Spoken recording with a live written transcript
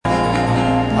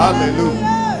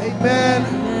Hallelujah.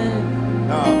 Amen.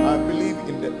 Now, I believe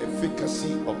in the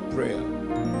efficacy of prayer.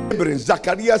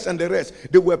 Zacharias and the rest,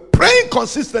 they were praying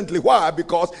consistently. Why?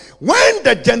 Because when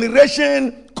the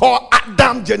generation called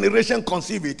Adam generation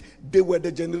conceived it, they were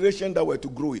the generation that were to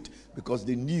grow it, because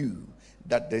they knew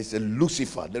that there is a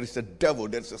Lucifer, there is a devil,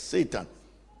 there is a Satan,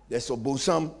 there's a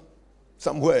bosom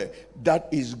somewhere that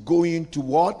is going to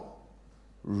what?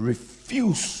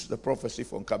 Refuse the prophecy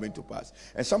from coming to pass.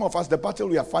 And some of us, the battle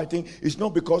we are fighting is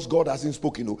not because God hasn't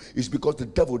spoken, no, it's because the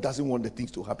devil doesn't want the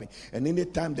things to happen. And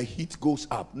anytime the heat goes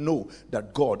up, know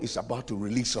that God is about to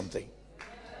release something.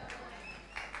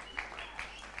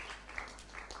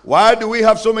 Why do we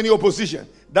have so many opposition?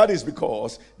 That is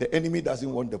because the enemy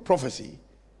doesn't want the prophecy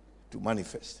to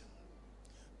manifest.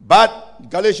 But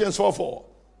Galatians 4:4,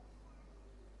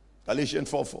 Galatians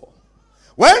 4:4,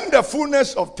 when the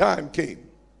fullness of time came,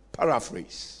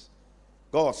 paraphrase,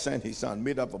 God sent his son,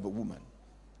 made up of a woman,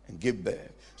 and gave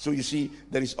birth. So you see,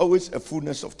 there is always a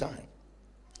fullness of time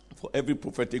for every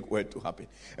prophetic word to happen.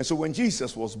 And so when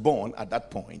Jesus was born at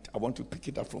that point, I want to pick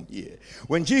it up from here.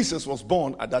 When Jesus was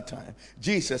born at that time,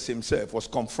 Jesus himself was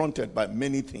confronted by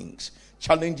many things,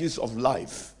 challenges of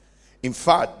life. In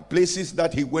fact, places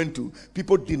that he went to,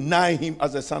 people denied him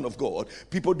as the Son of God.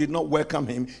 People did not welcome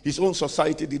him. His own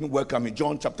society didn't welcome him.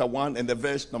 John chapter 1 and the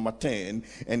verse number 10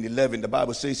 and 11, the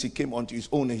Bible says he came unto his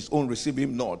own and his own received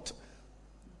him not.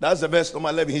 That's the verse number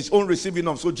 11. His own receiving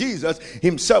him. So Jesus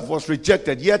himself was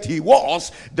rejected, yet he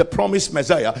was the promised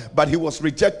Messiah, but he was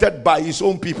rejected by his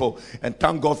own people. And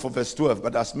thank God for verse 12.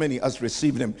 But as many as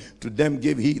received him, to them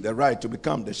gave he the right to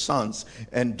become the sons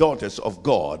and daughters of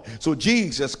God. So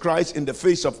Jesus Christ, in the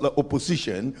face of the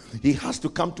opposition, he has to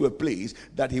come to a place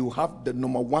that he will have the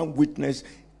number one witness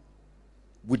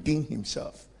within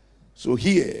himself. So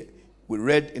here we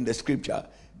read in the scripture,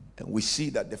 and we see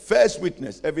that the first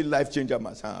witness every life changer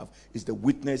must have is the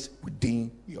witness within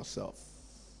yourself.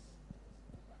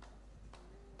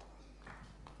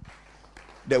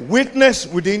 The witness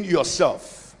within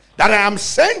yourself that I am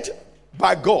sent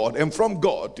by God and from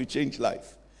God to change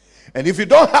life. And if you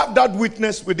don't have that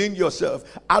witness within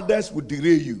yourself, others will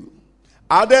derail you.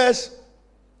 Others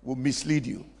will mislead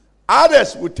you.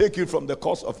 Others will take you from the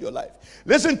course of your life.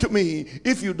 Listen to me.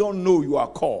 If you don't know you are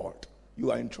called, you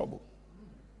are in trouble.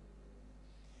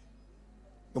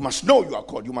 You must know you are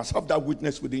called. You must have that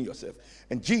witness within yourself.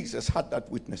 And Jesus had that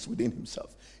witness within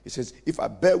himself. He says, if I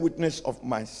bear witness of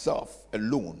myself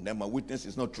alone, then my witness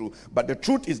is not true. But the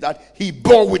truth is that he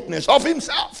bore witness of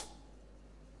himself.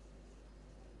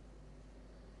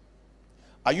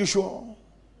 Are you sure?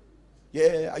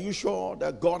 Yeah, are you sure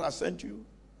that God has sent you?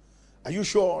 Are you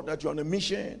sure that you're on a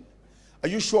mission? Are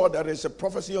you sure there is a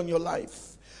prophecy on your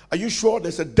life? Are you sure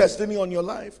there's a destiny on your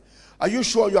life? Are you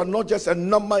sure you are not just a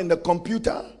number in the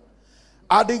computer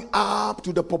adding up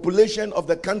to the population of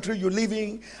the country you live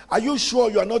in? Are you sure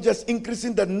you are not just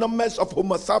increasing the numbers of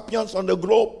Homo sapiens on the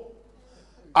globe?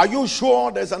 Are you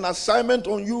sure there's an assignment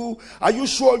on you? Are you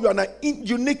sure you are a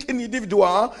unique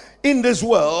individual in this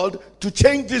world to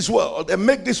change this world and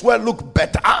make this world look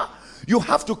better? You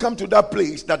have to come to that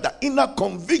place that the inner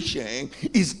conviction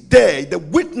is there. The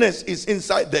witness is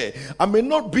inside there. I may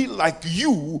not be like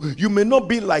you. You may not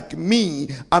be like me.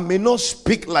 I may not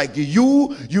speak like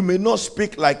you. You may not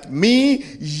speak like me.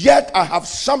 Yet I have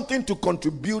something to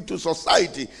contribute to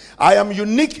society. I am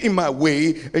unique in my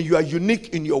way and you are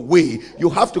unique in your way.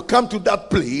 You have to come to that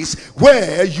place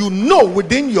where you know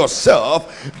within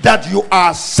yourself that you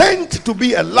are sent to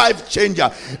be a life changer.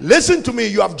 Listen to me.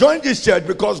 You have joined this church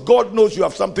because God knows you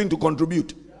have something to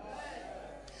contribute.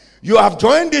 You have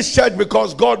joined this church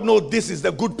because God knows this is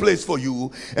the good place for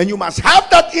you, and you must have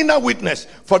that inner witness.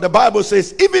 For the Bible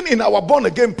says, even in our born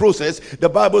again process, the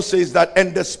Bible says that,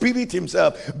 and the Spirit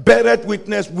himself beareth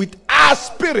witness with our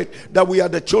spirit that we are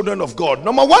the children of God.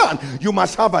 Number one, you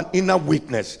must have an inner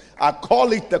witness. I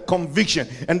call it the conviction,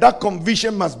 and that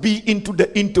conviction must be into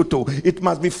the into. It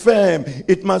must be firm.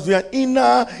 It must be an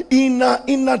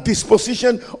inner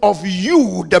disposition of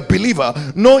you, the believer,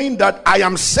 knowing that I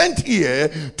am sent here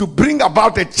to bring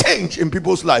about a change in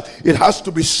people's life. It has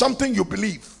to be something you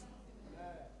believe.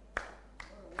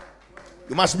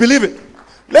 You must believe it.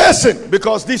 Listen,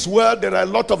 because this world there are a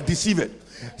lot of deceivers.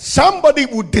 Somebody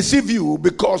will deceive you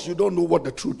because you don't know what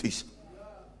the truth is.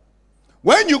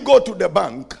 When you go to the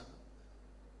bank,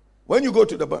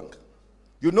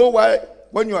 you know why?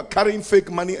 When you are carrying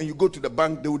fake money and you go to the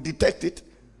bank, they will detect it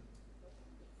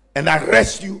and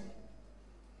arrest you.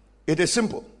 It is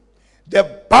simple.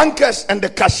 The bankers and the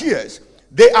cashiers,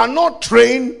 they are not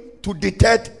trained to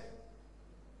detect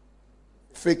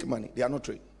fake money. They are not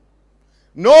trained.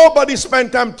 Nobody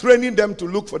spent time training them to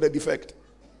look for the defect.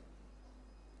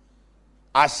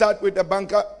 I sat with the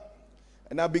banker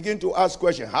and I began to ask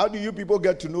questions. How do you people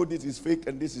get to know this is fake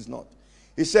and this is not?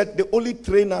 He said, they only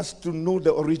train us to know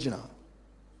the original.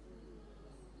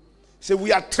 He said,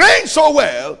 we are trained so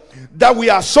well that we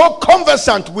are so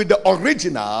conversant with the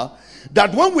original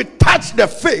that when we touch the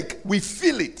fake, we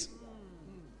feel it.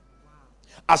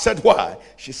 I said, why?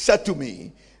 She said to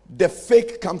me, the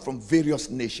fake come from various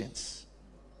nations.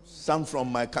 Some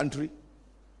from my country.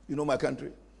 You know my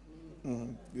country?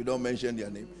 You don't mention their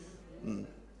name.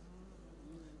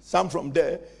 Some from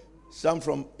there, some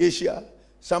from Asia,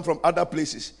 some from other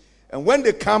places. And when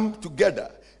they come together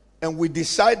and we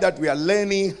decide that we are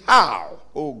learning how,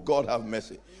 oh God have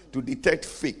mercy, to detect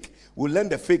fake, we'll learn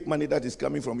the fake money that is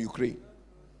coming from Ukraine.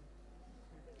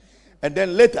 And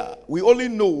then later, we only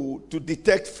know to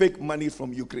detect fake money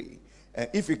from Ukraine. And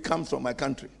if it comes from my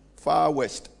country, far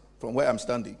west from where I'm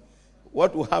standing,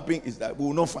 what will happen is that we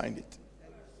will not find it.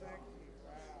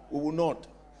 We will not.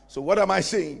 So what am I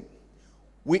saying?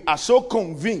 We are so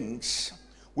convinced,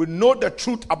 we know the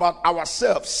truth about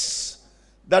ourselves,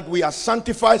 that we are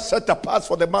sanctified, set apart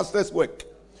for the master's work.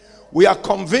 We are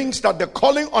convinced that the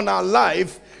calling on our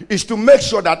life is to make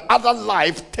sure that other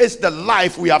life tastes the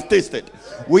life we have tasted.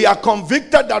 We are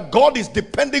convicted that God is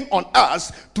depending on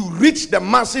us to reach the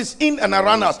masses in and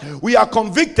around us. We are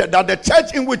convicted that the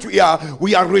church in which we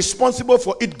are responsible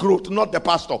for its growth, not the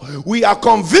pastor. We are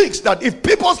convinced that if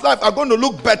people's lives are going to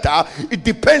look better, it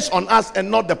depends on us and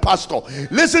not the pastor.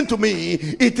 Listen to me,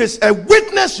 it is a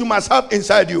witness you must have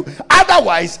inside you.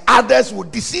 Otherwise, others will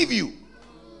deceive you.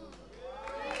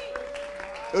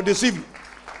 They'll deceive you.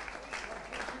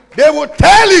 They will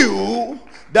tell you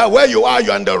that where you are,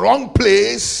 you're in the wrong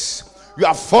place, you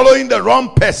are following the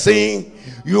wrong person,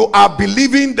 you are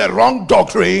believing the wrong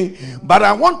doctrine. But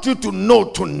I want you to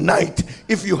know tonight,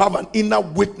 if you have an inner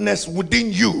witness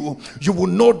within you, you will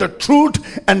know the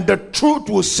truth, and the truth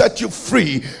will set you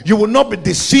free. You will not be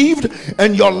deceived,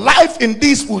 and your life in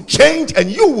this will change, and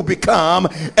you will become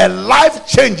a life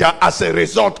changer as a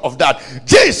result of that.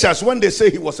 Jesus, when they say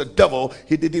he was a devil,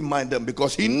 he didn't mind them,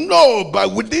 because he knows by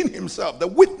within himself, the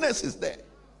witness is there.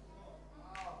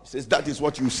 He says, that is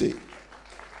what you say.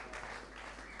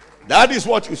 That is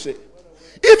what you say.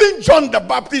 Even John the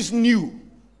Baptist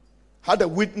had a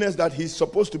witness that he's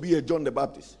supposed to be a John the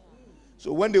Baptist.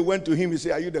 So when they went to him, he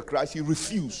said, are you the Christ? He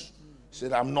refused. He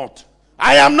said, I'm not.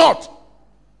 I am not.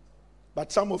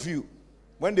 But some of you,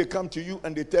 when they come to you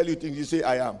and they tell you things, you say,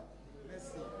 I am.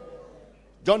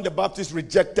 John the Baptist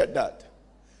rejected that.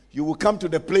 You will come to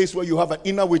the place where you have an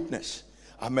inner witness.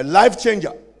 I'm a life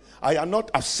changer. I am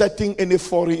not accepting any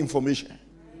foreign information.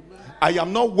 I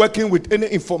am not working with any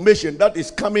information that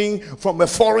is coming from a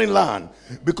foreign land.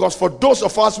 Because for those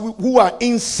of us who are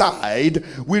inside,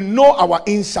 we know our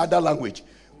insider language.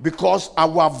 Because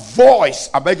our voice,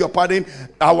 I beg your pardon,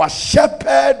 our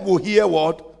shepherd will hear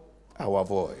what? Our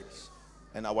voice.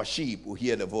 And our sheep will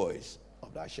hear the voice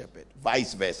of that shepherd.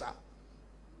 Vice versa.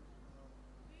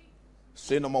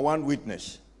 Say number one,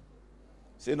 witness.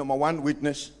 Say number one,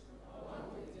 witness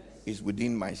is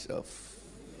within myself.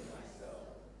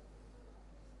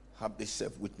 Have this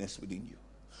self-witness within you.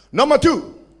 Number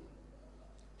two,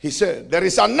 he said, there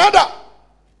is another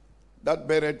that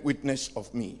beareth witness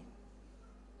of me.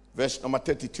 Verse number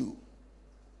 32.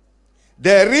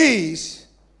 There is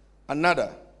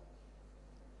another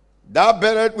that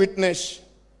beareth witness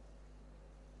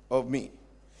of me.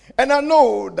 And I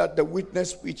know that the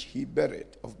witness which he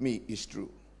beareth of me is true.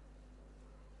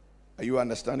 Are you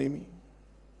understanding me?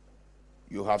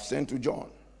 You have sent to John,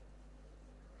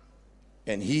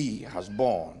 and he has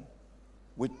borne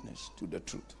witness to the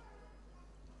truth.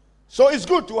 So it's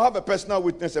good to have a personal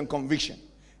witness and conviction.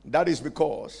 That is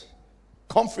because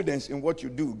confidence in what you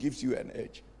do gives you an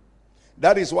edge.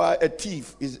 That is why a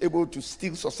thief is able to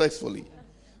steal successfully,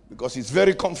 because he's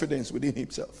very confident within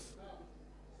himself.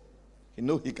 He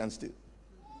knows he can steal.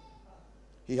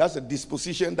 He has a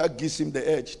disposition that gives him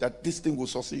the edge that this thing will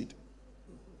succeed.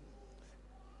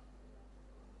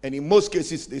 And in most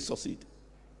cases, they succeed.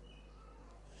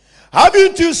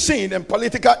 Haven't you seen in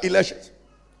political elections,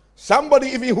 somebody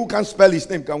even who can spell his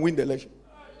name can win the election?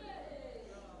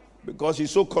 Because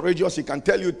he's so courageous, he can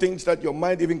tell you things that your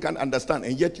mind even can't understand,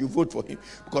 and yet you vote for him.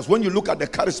 Because when you look at the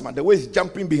charisma, the way he's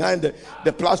jumping behind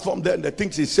the platform there, and the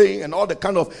things he's saying, and all the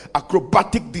kind of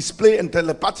acrobatic display and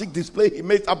telepathic display he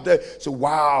made up there, so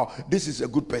wow, this is a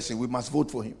good person, we must vote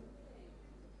for him.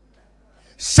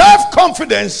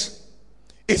 Self-confidence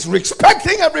is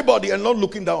respecting everybody and not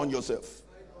looking down on yourself.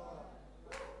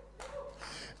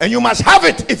 And you must have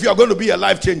it if you are going to be a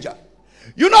life changer.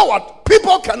 You know what?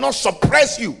 People cannot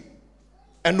suppress you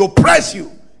and oppress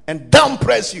you and down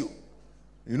press you.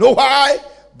 You know why?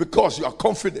 Because you are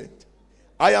confident.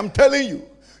 I am telling you,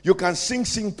 you can sing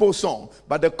simple song,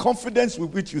 but the confidence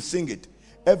with which you sing it,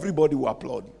 everybody will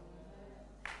applaud you.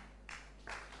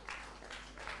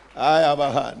 I have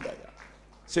a hand.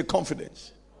 Say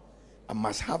confidence. I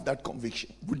must have that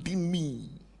conviction within me.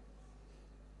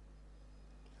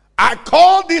 I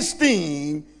call this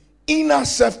thing inner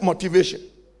self-motivation.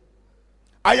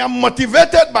 I am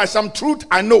motivated by some truth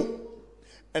I know,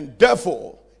 and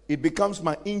therefore it becomes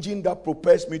my engine that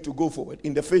propels me to go forward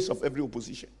in the face of every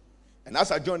opposition. And as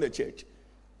I join the church,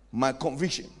 my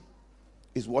conviction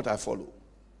is what I follow.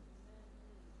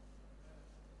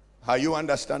 Are you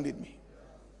understanding me?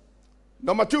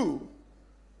 Number two,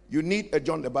 you need a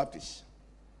John the Baptist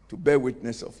to bear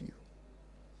witness of you.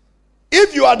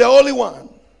 If you are the only one,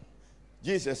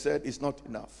 Jesus said it's not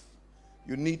enough.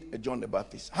 You need a John the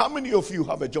Baptist. How many of you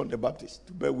have a John the Baptist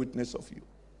to bear witness of you?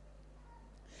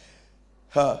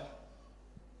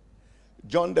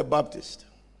 John the Baptist.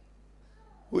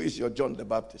 Who is your John the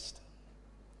Baptist?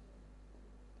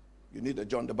 You need a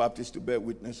John the Baptist to bear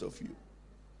witness of you.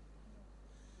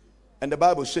 And the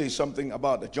Bible says something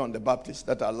about the John the Baptist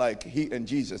that I like. He and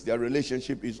Jesus, their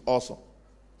relationship is awesome.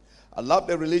 I love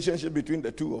the relationship between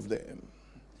the two of them.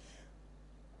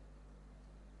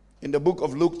 In the book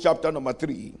of Luke chapter number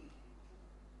 3.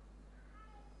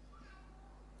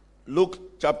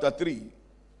 Luke chapter 3.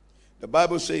 The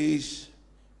Bible says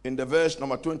in the verse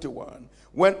number 21,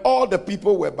 when all the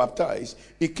people were baptized,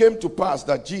 it came to pass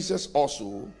that Jesus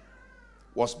also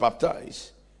was baptized.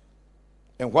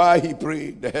 And while he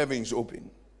prayed, the heavens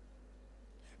opened.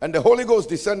 And the Holy Ghost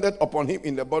descended upon him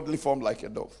in the bodily form like a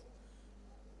dove.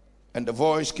 And the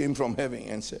voice came from heaven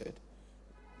and said,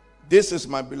 this is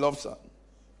my beloved Son,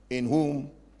 in whom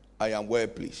I am well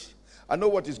pleased. I know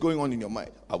what is going on in your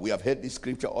mind. We have heard this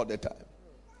scripture all the time.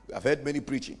 We have heard many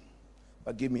preaching.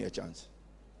 But give me a chance.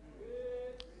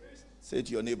 Say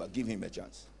to your neighbor, give him a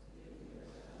chance.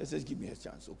 Let's just give me a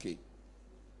chance, okay?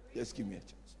 Just give me a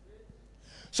chance.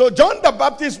 So John the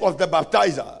Baptist was the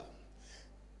baptizer.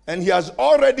 And he has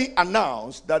already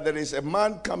announced that there is a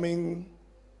man coming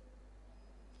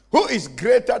who is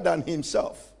greater than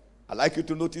himself. I'd like you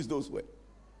to notice those words.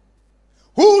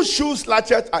 Whose shoes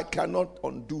latchet I cannot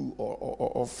undo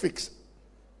or fix.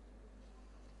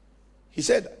 He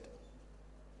said that.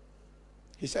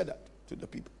 He said that to the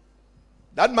people.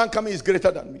 That man coming is greater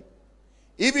than me.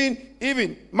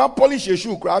 Even my polish your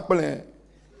shoe, my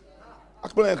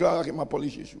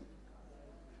polish your shoe.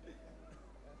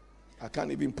 I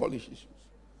can't even polish his shoes.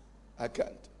 I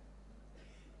can't.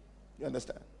 You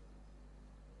understand?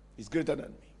 He's greater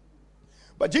than me.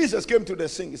 But Jesus came to the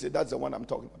scene. He said, that's the one I'm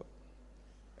talking about.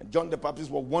 And John the Baptist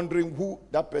was wondering who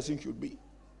that person should be.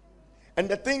 And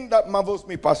the thing that marvels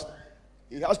me, Pastor,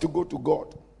 he has to go to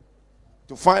God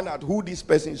to find out who this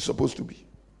person is supposed to be.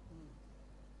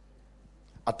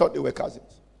 I thought they were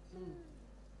cousins.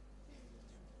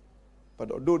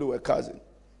 But although they were cousins,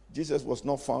 Jesus was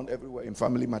not found everywhere in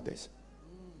family matters.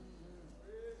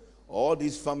 All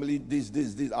these family,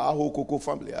 this, Aho Koko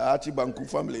family, Achibanku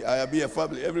family, Ayabia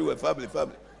family, everywhere family.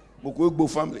 Mukwegbo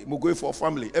family, Mugwefo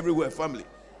family, everywhere family.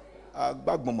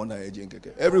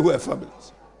 Everywhere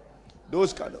families.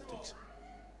 Those kind of things.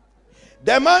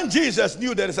 The man Jesus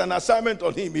knew there is an assignment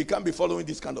on him. He can't be following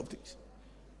these kind of things.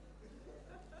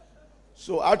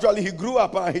 So actually he grew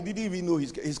up and he didn't even know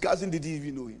his cousin didn't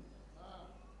even know him.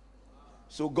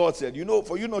 So God said, you know,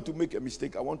 for you not to make a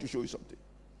mistake, I want to show you something.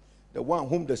 The one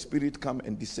whom the Spirit come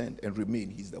and descend and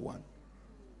remain, he's the one.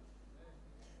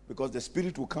 Because the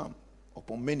Spirit will come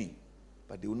upon many,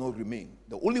 but they will not remain.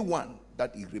 The only one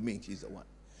that he remains is the one.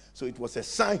 So it was a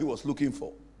sign he was looking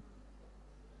for.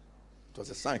 It was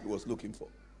a sign he was looking for.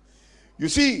 You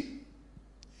see,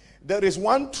 there is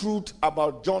one truth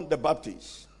about John the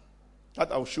Baptist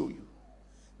that I'll show you.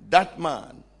 That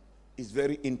man is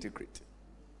very intricate.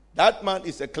 That man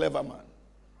is a clever man.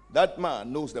 That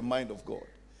man knows the mind of God.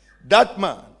 That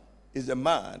man is a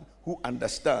man who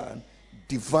understands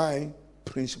divine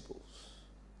principles.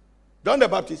 John the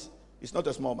Baptist is not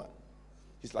a small man.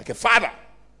 He's like a father.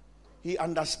 He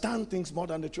understands things more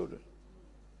than the children.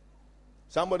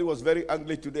 Somebody was very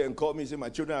angry today and called me and said, my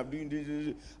children are doing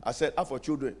this. I said, for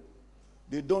children,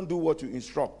 they don't do what you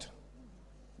instruct.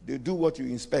 They do what you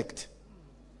inspect.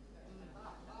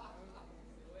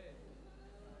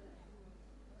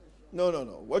 No.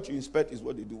 What you inspect is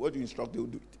what they do. What you instruct, they will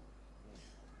do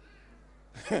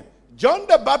it. John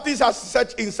the Baptist has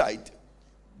such insight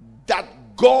that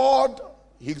God,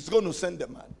 he's going to send the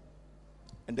man.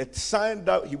 And the sign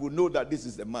that he will know that this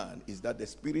is the man is that the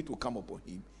Spirit will come upon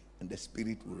him and the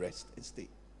Spirit will rest and stay.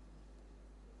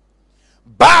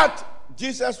 But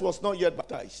Jesus was not yet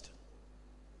baptized.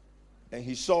 And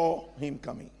he saw him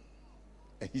coming.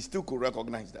 And he still could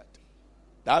recognize that.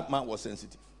 That man was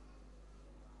sensitive.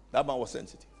 That man was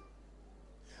sensitive.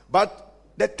 But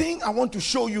the thing I want to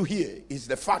show you here is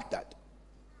the fact that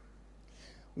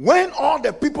when all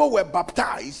the people were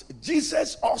baptized,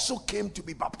 Jesus also came to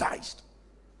be baptized.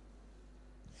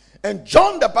 And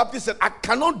John the Baptist said, I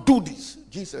cannot do this.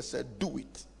 Jesus said, do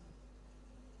it.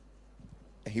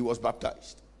 And he was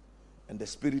baptized. And the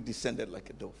Spirit descended like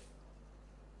a dove.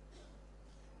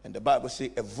 And the Bible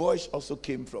says a voice also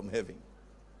came from heaven.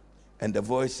 And the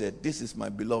voice said, this is my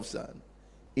beloved Son,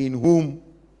 in whom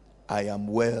I am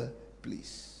well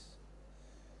pleased.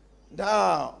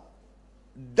 Now,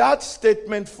 that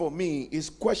statement for me is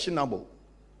questionable.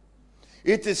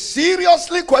 It is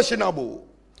seriously questionable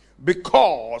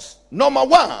because, number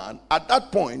one, at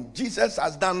that point, Jesus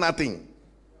has done nothing.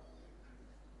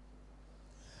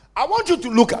 I want you to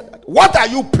look at that. What are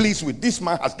you pleased with? This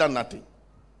man has done nothing.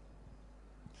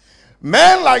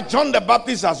 Men like John the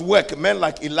Baptist has worked. Men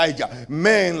like Elijah.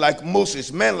 Men like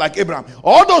Moses. Men like Abraham.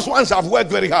 All those ones have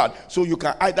worked very hard. So you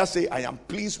can either say, I am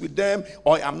pleased with them,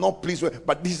 or I am not pleased with them.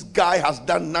 But this guy has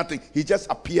done nothing. He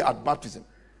just appeared at baptism.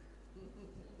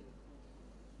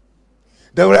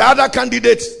 There were other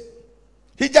candidates.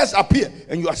 He just appeared.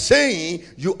 And you are saying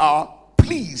you are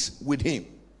pleased with him.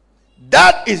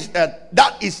 That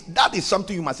is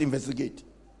something you must investigate.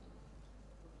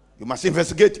 You must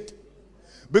investigate it.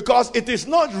 Because it is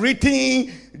not written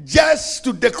just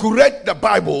to decorate the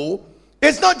Bible.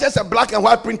 It's not just a black and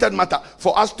white printed matter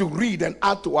for us to read and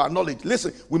add to our knowledge.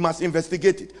 Listen, we must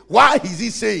investigate it. Why is he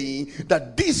saying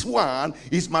that this one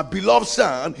is my beloved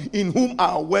Son in whom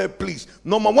I am well pleased?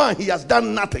 Number one, he has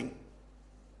done nothing.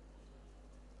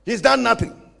 He's done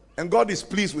nothing. And God is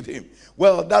pleased with him.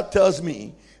 Well, that tells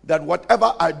me that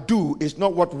whatever I do is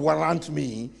not what warrants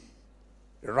me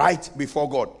right before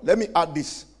God. Let me add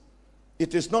this.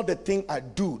 It is not the thing I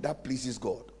do that pleases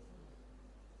God.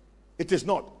 It is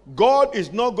not. God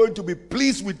is not going to be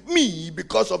pleased with me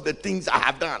because of the things I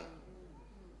have done.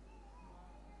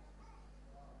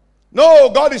 No,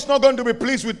 God is not going to be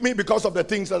pleased with me because of the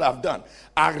things that I've done.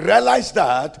 I realized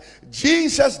that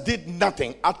Jesus did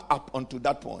nothing up until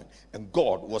that point, and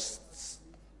God was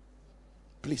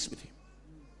pleased with him.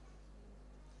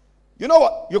 You know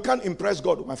what? You can't impress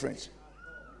God, my friends.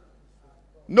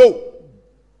 No.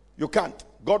 You can't.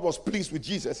 God was pleased with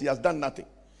Jesus. He has done nothing.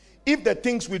 If the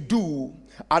things we do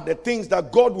are the things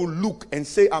that God will look and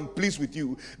say, I'm pleased with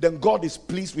you, then God is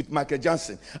pleased with Michael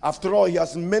Johnson. After all, he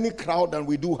has many crowd than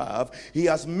we do have. He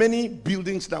has many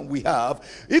buildings than we have.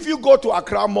 If you go to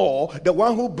Accra Mall, the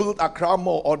one who built Accra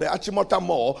Mall or the Achimota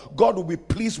Mall, God will be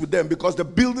pleased with them because the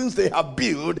buildings they have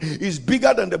built is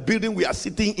bigger than the building we are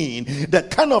sitting in. The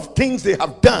kind of things they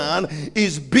have done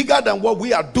is bigger than what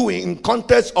we are doing in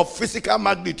context of physical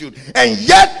magnitude. And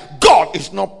yet, God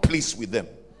is not pleased with them.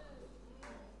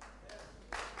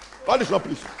 God is not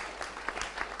pleased.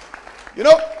 You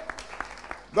know,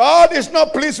 God is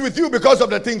not pleased with you because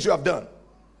of the things you have done.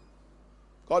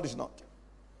 God is not.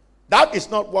 That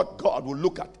is not what God will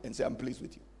look at and say, I'm pleased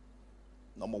with you.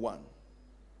 Number one,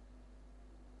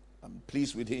 I'm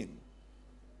pleased with him.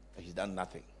 He's done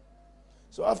nothing.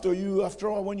 So after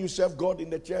all, when you serve God in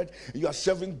the church, you are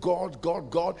serving God.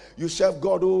 You serve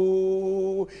God,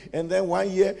 and then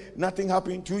 1 year, nothing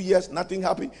happened. 2 years, nothing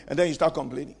happened. And then you start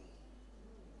complaining.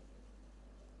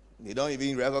 They don't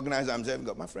even recognize I'm serving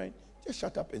God. My friend, just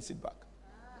shut up and sit back.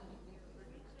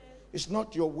 It's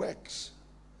not your works.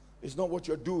 It's not what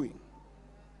you're doing.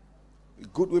 It's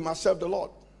good, we must serve the Lord.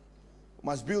 We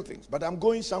must build things. But I'm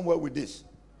going somewhere with this.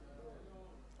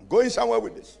 It's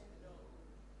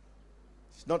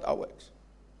not our works.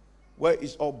 Where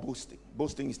is all boasting?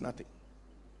 Boasting is nothing.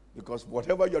 Because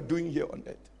whatever you're doing here on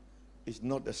earth is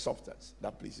not the substance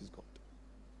that pleases God.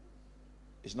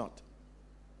 It's not.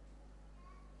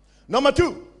 Number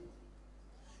two,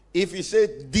 if he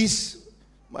said, this,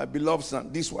 my beloved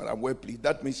Son, this one I'm well pleased,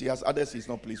 that means he has others he's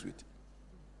not pleased with.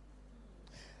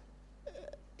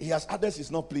 He has others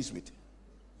he's not pleased with.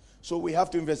 So we have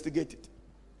to investigate it.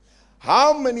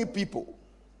 How many people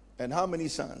and how many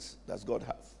sons does God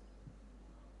have?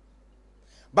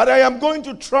 But I am going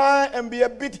to try and be a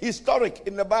bit historic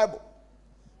in the Bible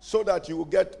so that you will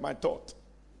get my thought.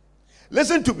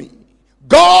 Listen to me.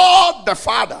 God the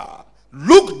Father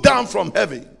looked down from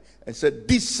heaven and said,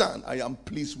 this son I am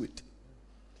pleased with.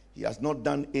 He has not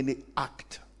done any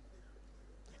act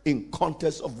in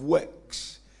context of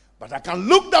works. But I can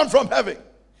look down from heaven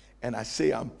and I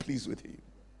say I'm pleased with him.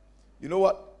 You know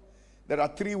what? There are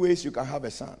 3 ways you can have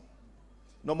a son.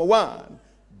 Number one,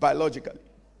 biologically.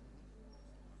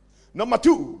 Number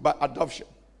 2, by adoption.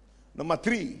 Number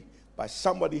 3, by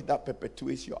somebody that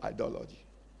perpetuates your ideology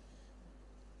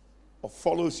or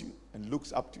follows you and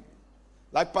looks up to you.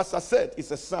 Like Pastor said,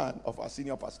 he's a son of our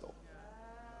senior pastor.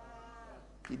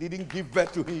 He didn't give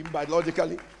birth to him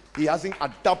biologically. He hasn't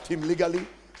adopted him legally.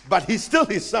 But he's still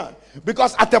his son.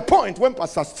 Because at the point when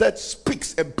Pastor said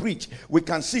speaks and preach, we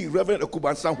can see Reverend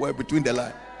Okuban somewhere between the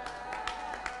lines.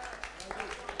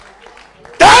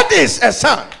 That is a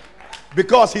son.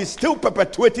 Because he's still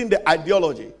perpetuating the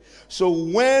ideology. So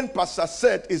when Pastor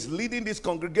Seth is leading this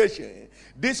congregation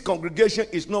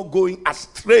is not going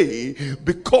astray,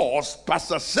 because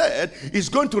Pastor Seth is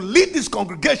going to lead this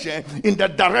congregation in the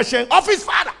direction of his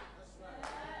father.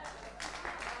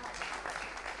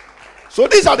 So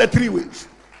these are the 3 ways.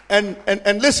 And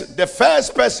listen, the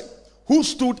first person who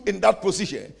stood in that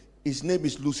position, his name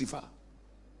is Lucifer,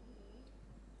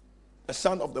 the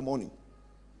son of the morning.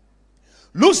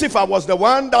 Lucifer was the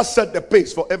one that set the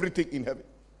pace for everything in heaven.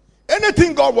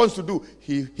 Anything God wants to do,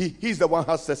 he's the one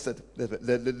who has set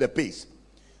the pace.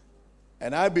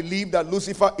 And I believe that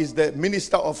Lucifer is the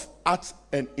minister of arts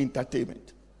and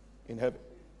entertainment in heaven.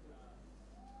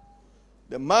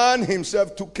 The man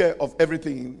himself took care of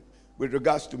everything with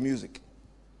regards to music.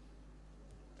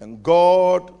 And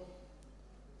God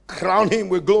crowned him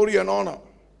with glory and honor.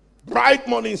 Bright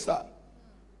morning star.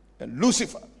 And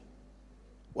Lucifer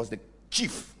was the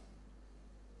chief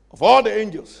of all the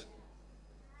angels.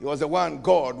 He was the one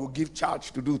God would give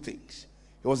charge to do things.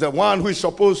 He was the one who is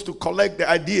supposed to collect the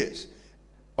ideas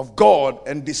of God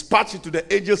and dispatch it to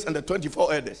the angels and the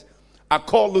 24 elders. I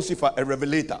call Lucifer a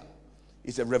revelator.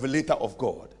 He's a revelator of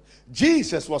God.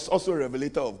 Jesus was also a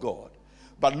revelator of God.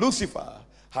 But Lucifer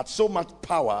had so much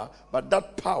power, but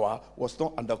that power was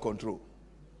not under control.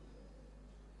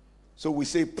 So we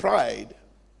say pride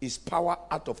is power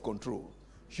out of control.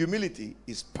 Humility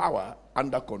is power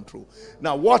under control.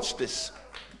 Now watch this.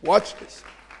 Watch this.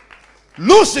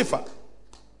 Lucifer,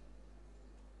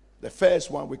 the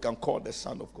first one we can call the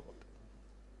Son of God.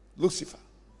 Lucifer.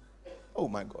 Oh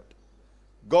my God.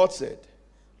 God said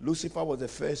Lucifer was the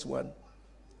first one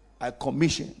I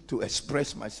commissioned to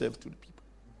express myself to the people.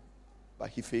 But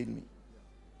he failed me.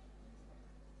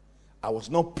 I was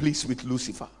not pleased with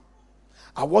Lucifer.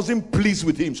 I wasn't pleased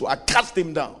with him, so I cast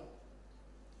him down.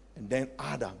 And then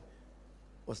Adam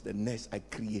was the next I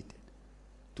created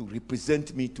to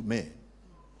represent me to men.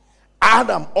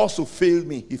 Adam also failed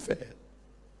me, he failed.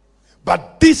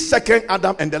 But this second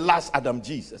Adam and the last Adam,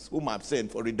 Jesus, whom I've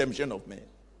sent for redemption of men,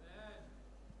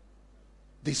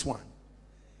 this one,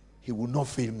 he will not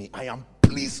fail me. I am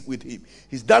pleased with him.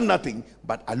 He's done nothing,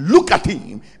 but I look at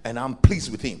him and I'm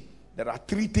pleased with him. There are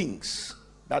 3 things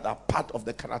that are part of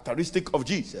the characteristic of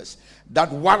Jesus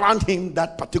that warrant him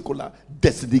that particular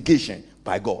designation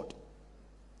by God.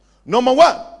 Number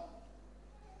 1,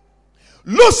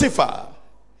 Lucifer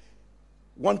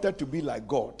wanted to be like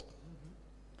God.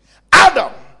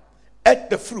 Adam ate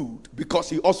the fruit because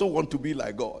he also wanted to be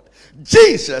like God.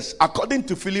 Jesus, according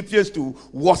to Philippians 2,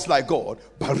 was like God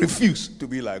but refused to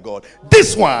be like God.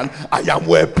 This one, I am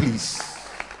well pleased.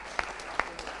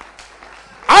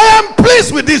 I am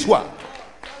pleased with this one.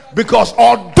 Because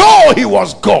although he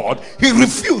was God, he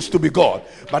refused to be God.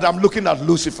 But I'm looking at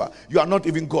Lucifer. You are not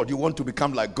even God. You want to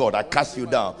become like God. I cast you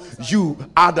down. You,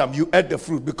 Adam, you ate the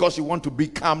fruit because you want to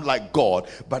become like God.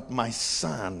 But my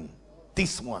son,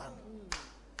 this one,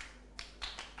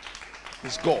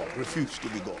 is God. Refused to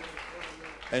be God.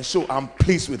 And so I'm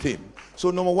pleased with him.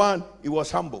 So number 1, he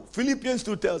was humble. Philippians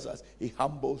 2 tells us he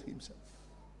humbled himself.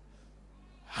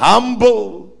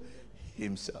 Humble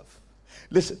himself.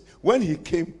 Listen, when he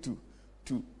came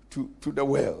to the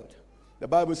world, the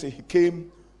Bible says he came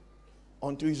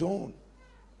unto his own,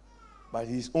 but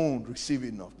his own received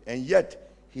him not. And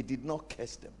yet he did not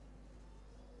curse them.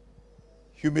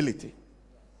 Humility.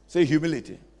 Say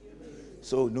humility.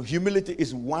 So humility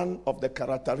is one of the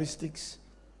characteristics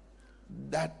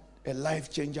that a life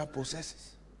changer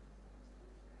possesses.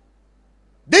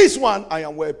 This one, I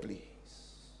am well pleased.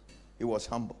 He was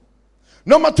humble.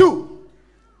 Number 2,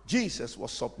 Jesus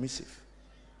was submissive.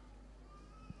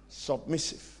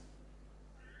 Submissive.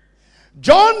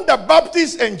 John the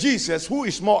Baptist and Jesus, who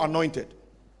is more anointed?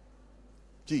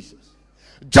 Jesus.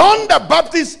 John the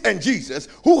Baptist and Jesus,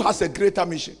 who has a greater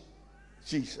mission?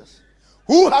 Jesus.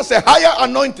 Who has a higher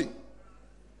anointing?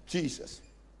 Jesus.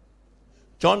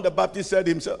 John the Baptist said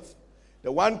himself,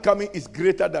 the one coming is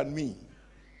greater than me.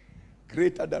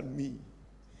 Greater than me.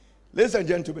 Ladies and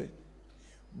gentlemen,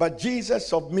 but Jesus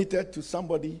submitted to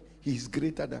somebody he is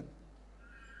greater than.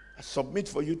 I submit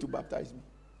for you to baptize me.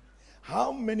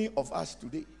 How many of us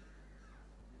today,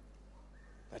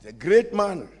 that a great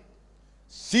man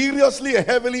seriously and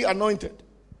heavily anointed,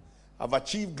 have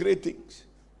achieved great things,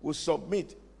 will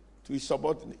submit to his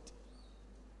subordinate.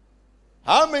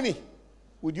 How many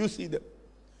would you see them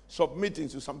submitting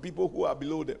to some people who are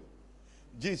below them?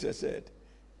 Jesus said,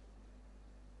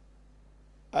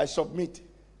 I submit,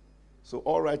 so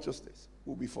all righteousness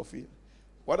will be fulfilled.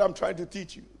 What I'm trying to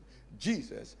teach you,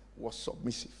 Jesus was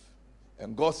submissive.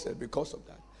 And God said, because of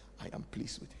that, I am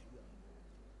pleased with him.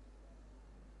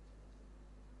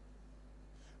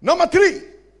 Number 3,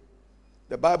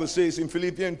 the Bible says in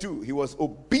Philippians 2, he was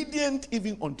obedient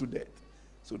even unto death.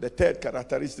 So the third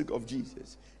characteristic of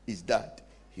Jesus is that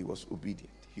he was obedient.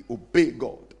 He obeyed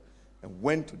God and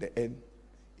went to the end,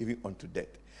 even unto death.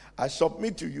 I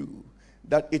submit to you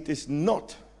that it is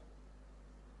not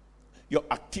your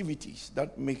activities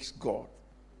that makes God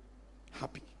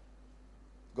happy.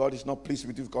 God is not pleased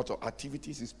with you because of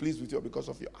activities. He's pleased with you because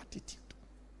of your attitude.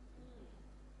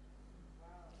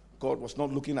 God was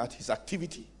not looking at his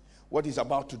activity, what he's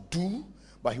about to do,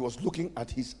 but he was looking at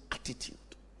his attitude.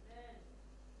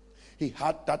 He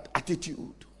had that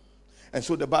attitude. And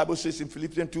so the Bible says in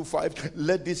Philippians 2:5,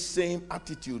 let this same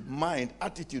attitude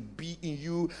be in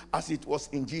you as it was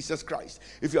in Jesus Christ.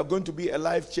 If you are going to be a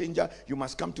life changer, you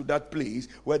must come to that place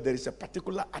where there is a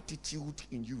particular attitude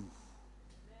in you,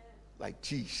 like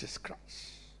Jesus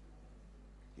Christ.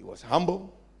 He was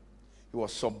humble, he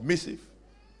was submissive,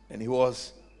 and he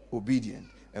was obedient.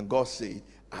 And God said,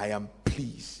 I am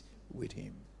pleased with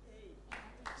him.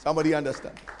 Somebody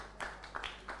understand?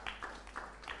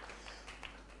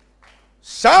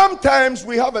 Sometimes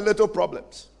we have a little problem.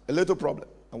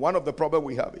 And one of the problems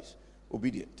we have is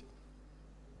obedient.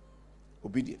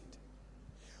 Obedient.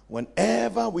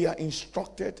 Whenever we are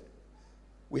instructed,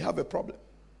 we have a problem.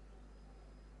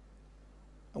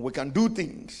 And we can do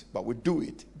things, but we do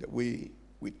it the way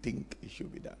we think it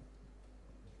should be done.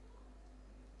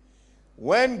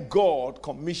 When God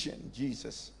commissioned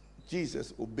Jesus,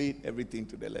 Jesus obeyed everything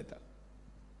to the letter.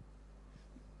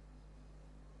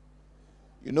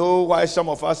 You know why some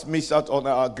of us miss out on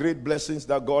our great blessings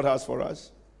that God has for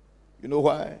us? You know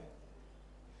why?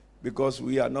 Because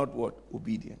we are not what?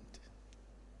 Obedient.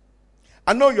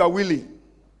 I know you are willing.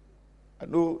 I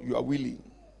know you are willing.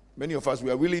 Many of us,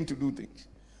 we are willing to do things,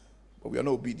 but we are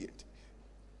not obedient.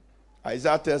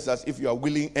 Isaiah tells us if you are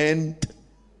willing and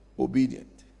obedient.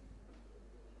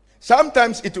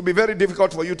 Sometimes it will be very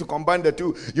difficult for you to combine the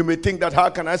two. You may think that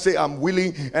how can I say I'm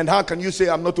willing and how can you say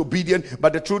I'm not obedient?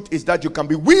 But the truth is that you can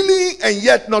be willing and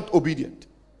yet not obedient.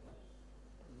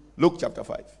 Luke chapter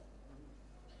 5.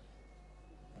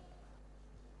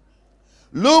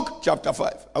 Luke chapter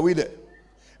 5. Are we there?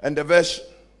 And the verse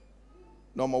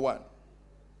number 1.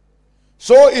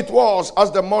 So it was as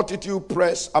the multitude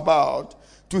pressed about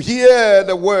to hear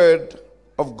the word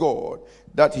of God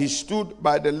that he stood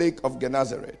by the lake of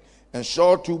Gennesaret and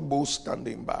saw 2 boats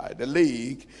standing by the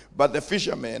lake, but the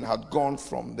fishermen had gone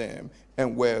from them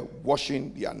and were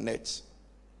washing their nets.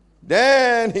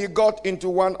 Then he got into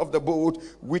one of the boats,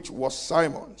 which was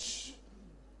Simon's.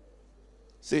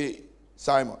 Say,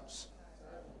 Simon's.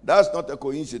 That's not a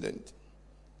coincidence.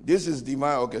 This is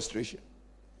divine orchestration.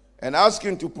 And asked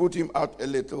him to put him out a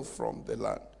little from the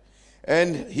land.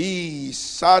 And he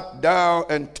sat down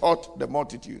and taught the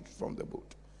multitude from the boat.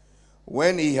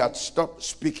 When he had stopped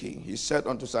speaking, he said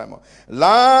unto Simon,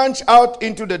 launch out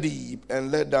into the deep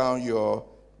and let down your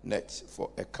nets for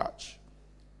a catch.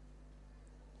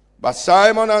 But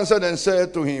Simon answered and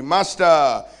said to him,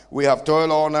 Master, we have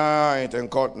toiled all night and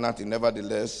caught nothing.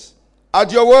 Nevertheless,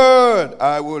 at your word,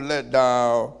 I will let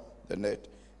down the net.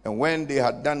 And when they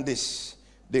had done this,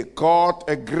 they caught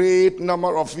a great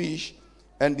number of fish,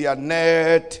 and their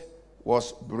net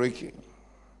was breaking.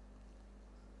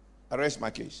 I rest my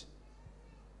case.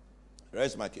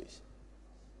 Rest my case.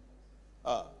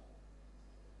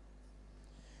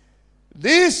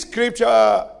 This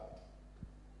scripture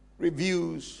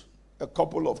reviews a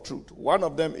couple of truths. One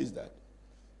of them is that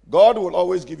God will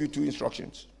always give you 2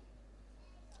 instructions.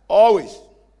 Always.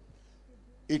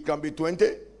 It can be 20,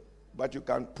 but you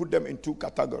can put them in 2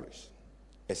 categories.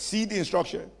 A seed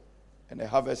instruction and a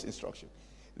harvest instruction.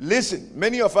 Listen,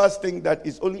 many of us think that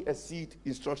it's only a seed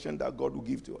instruction that God will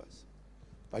give to us.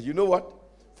 But you know what?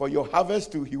 For your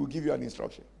harvest too, he will give you an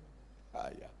instruction.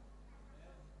 Yeah.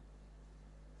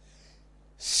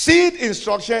 Seed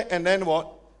instruction and then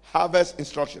what? Harvest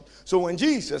instruction. So when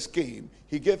Jesus came,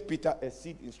 he gave Peter a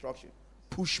seed instruction.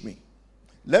 Push me.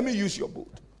 Let me use your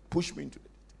boat. Push me into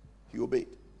it. He obeyed.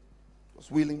 He was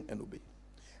willing and obeyed.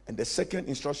 And the second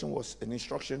instruction was an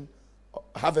instruction,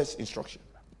 harvest instruction.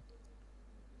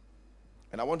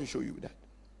 And I want to show you that.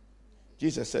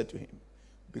 Jesus said to him,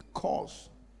 because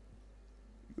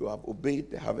You have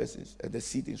obeyed the the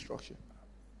seed instruction.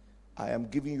 I am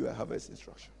giving you a harvest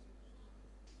instruction.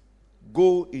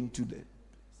 Go into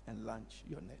and launch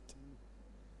your net.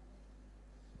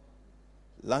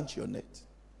 Launch your net,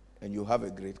 and you have a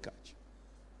great catch.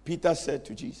 Peter said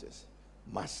to Jesus,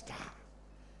 Master,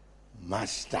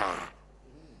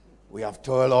 we have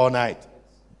toiled all night.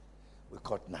 We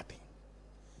caught nothing.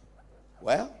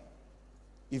 Well,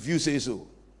 if you say so,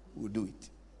 we'll do it.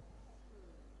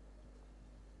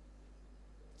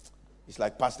 It's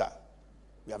like, Pastor,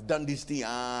 we have done this thing.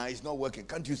 It's not working.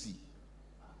 Can't you see?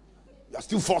 You are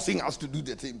still forcing us to do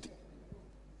the same thing.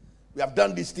 We have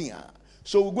done this thing.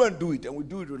 So we'll go and do it, and we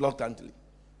do it reluctantly.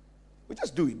 We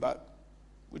just do it, but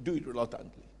we do it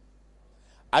reluctantly.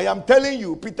 I am telling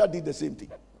you, Peter did the same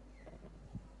thing.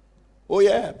 Oh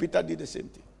yeah, Peter did the same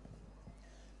thing.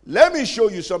 Let me show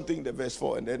you something in the verse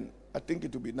 4, and then I think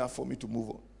it will be enough for me to move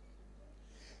on.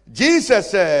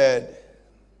 Jesus said,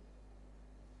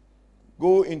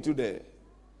 go into the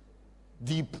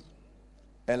deep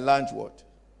and launch what?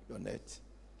 Your net.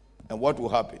 And what will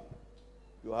happen?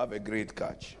 You'll have a great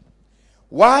catch.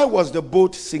 Why was the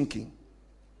boat sinking?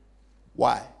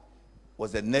 Why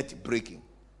was the net breaking?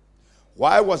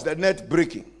 Why was the net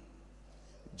breaking?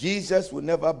 Jesus will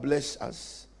never bless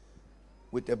us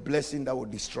with a blessing that will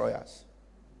destroy us.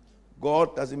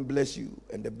 God doesn't bless you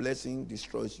and the blessing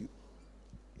destroys you.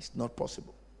 It's not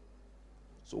possible.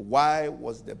 So why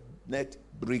was the net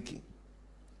breaking?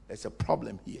 There's a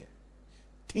problem here.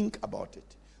 Think about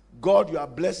it. God, you are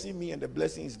blessing me and the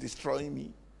blessing is destroying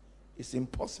me. It's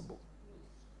impossible.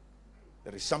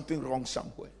 There is something wrong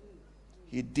somewhere.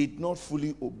 He did not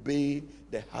fully obey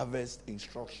the harvest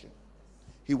instruction.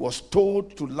 He was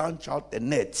told to launch out the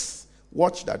nets.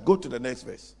 Watch that. Go to the next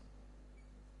verse.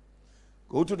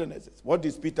 Go to the next verse. What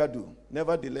did Peter do?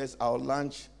 Nevertheless, I'll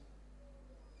launch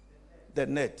the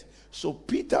net. So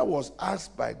Peter was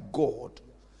asked by God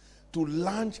to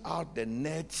launch out the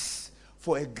nets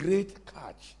for a great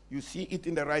catch. You see it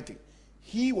in the writing.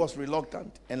 He was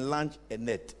reluctant and launched a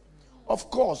net. Of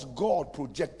course, God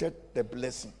projected the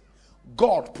blessing.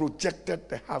 God projected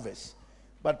the harvest.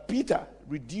 But Peter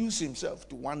reduced himself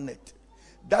to one net.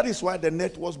 That is why the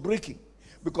net was breaking.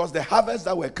 Because the harvests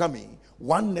that were coming,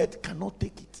 one net cannot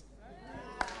take it.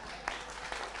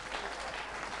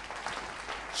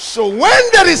 So when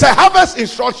there is a harvest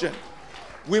instruction,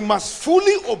 we must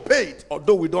fully obey it,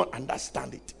 although we don't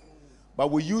understand it.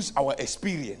 But we use our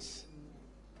experience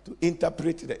to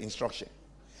interpret the instruction.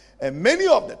 And many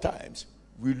of the times,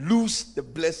 we lose the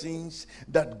blessings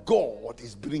that God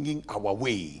is bringing our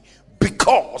way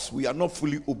because we are not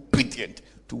fully obedient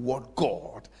to what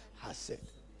God has said.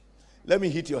 Let me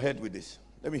hit your head with this.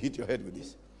 Let me hit your head with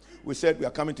this. We said we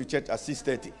are coming to church at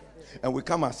 6:30 and we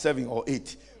come at 7 or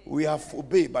 8. We have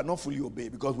obeyed but not fully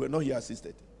obeyed because we are not here at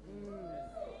 6:30.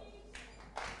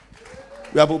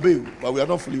 We have obeyed but we are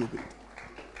not fully obeyed.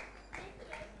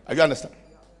 Are you understand?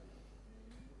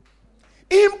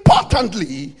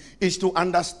 Importantly is to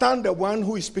understand the one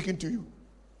who is speaking to you.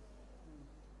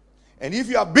 And if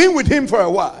you have been with him for a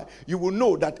while, you will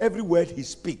know that every word he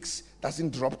speaks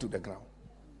doesn't drop to the ground.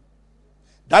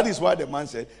 That is why the man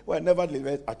said, well,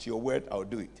 nevertheless, at your word, I'll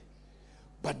do it.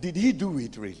 But did he do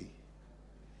it really?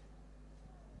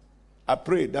 I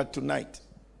pray that tonight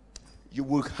you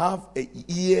will have an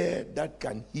ear that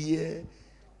can hear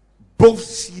both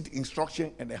seed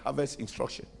instruction and the harvest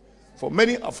instruction. For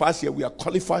many of us here, we are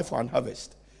qualified for an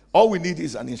harvest. All we need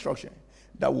is an instruction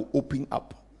that will open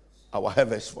up our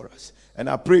harvest for us. And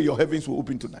I pray your heavens will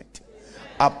open tonight.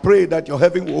 I pray that your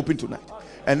heaven will open tonight.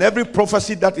 And every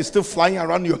prophecy that is still flying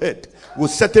around your head will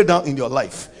settle down in your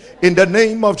life. In the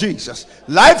name of Jesus.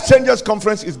 Life Changers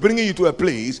Conference is bringing you to a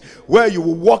place where you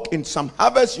will walk in some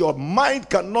harvest your mind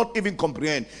cannot even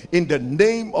comprehend. In the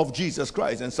name of Jesus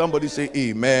Christ. And somebody say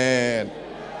amen.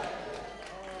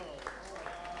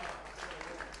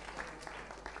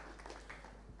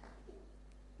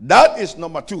 That is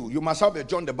number 2. You must have a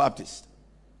John the Baptist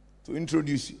to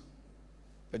introduce you.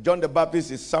 A John the Baptist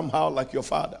is somehow like your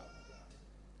father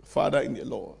in the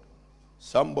Lord.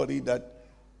 Somebody that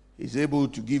is able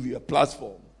to give you a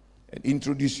platform and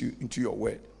introduce you into your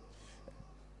word.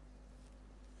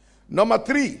 Number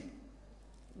 3,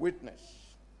 witness.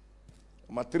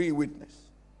 Number 3, witness.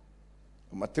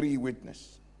 Number 3,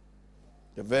 witness.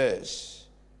 The verse,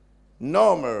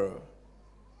 number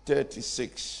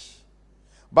 36.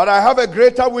 But I have a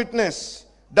greater witness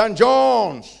than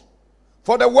John's,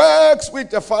 for the works which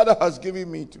the Father has given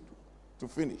me to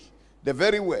finish, the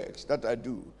very works that I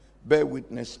do, bear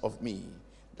witness of me,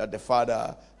 that the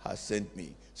Father has sent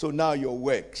me. So now your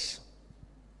works.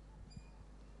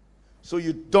 So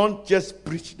you don't just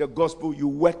preach the gospel, you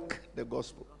work the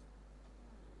gospel.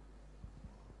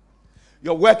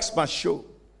 Your works must show.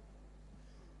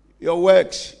 Your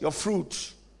works, your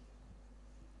fruit.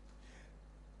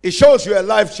 It shows you're a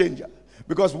life changer.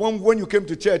 Because when you came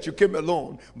to church, you came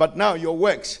alone. But now your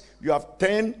works, you have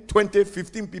 10, 20,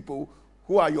 15 people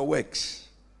who are your works.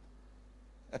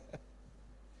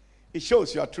 It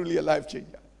shows you are truly a life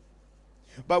changer.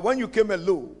 But when you came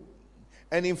alone,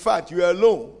 and in fact you are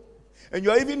alone, and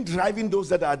you are even driving those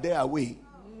that are there away,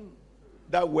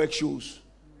 that work shows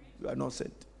you are not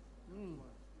sent.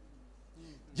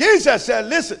 Jesus said,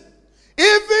 listen,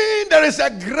 even there is a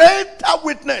greater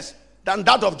witness than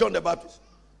that of John the Baptist.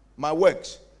 My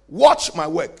works. Watch my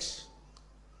works.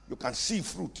 You can see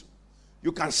fruit.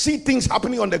 You can see things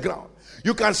happening on the ground.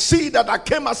 You can see that I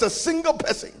came as a single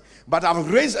person, but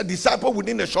I've raised a disciple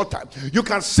within a short time. You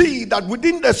can see that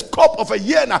within the scope of a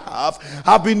year and a half,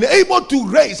 I've been able to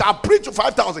raise. I've preached to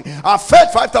 5,000. I've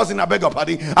fed 5,000, I beg your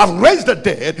pardon. I've raised the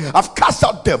dead. I've cast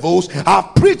out devils.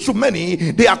 I've preached to many.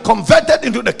 They are converted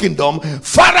into the kingdom.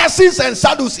 Pharisees and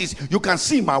Sadducees, you can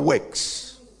see my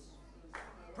works.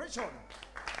 Preach on.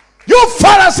 You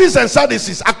Pharisees and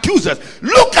Sadducees, accusers,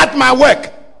 look at my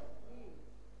work.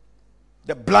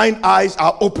 The blind eyes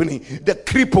are opening. The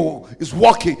cripple is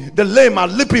walking. The lame are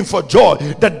leaping for joy.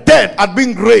 The dead are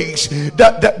being raised.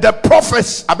 The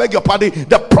prophets, I beg your pardon,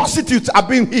 the prostitutes are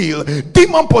being healed.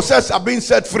 Demon possessed are being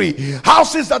set free.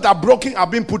 Houses that are broken are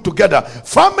being put together.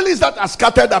 Families that are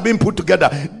scattered are being put together.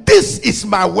 This is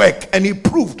my work, and he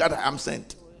proved that I am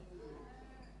sent.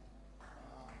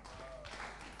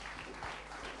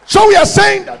 So we are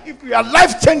saying that if we are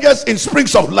life changers in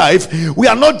Springs of Life, we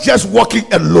are not just walking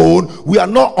alone. We are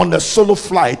not on a solo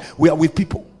flight. We are with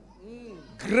people.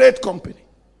 Great company.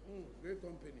 Great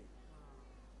company.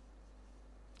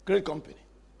 Great company.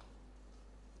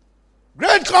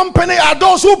 Great company are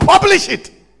those who publish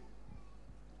it.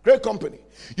 Great company.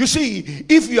 You see,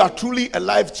 if you are truly a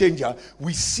life changer,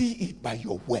 we see it by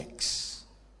your works.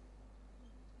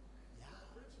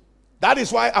 That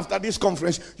is why after this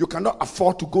conference, you cannot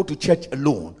afford to go to church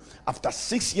alone. After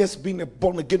 6 years being a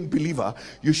born-again believer,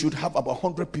 you should have about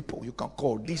 100 people you can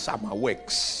call. These are my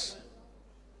works.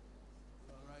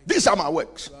 These are my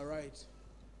works.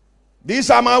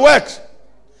 These are my works.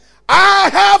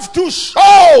 I have to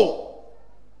show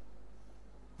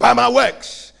by my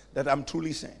works that I'm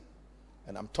truly sane.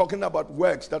 And I'm talking about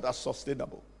works that are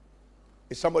sustainable.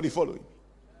 Is somebody following me?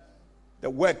 The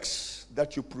works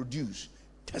that you produce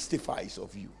testifies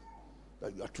of you,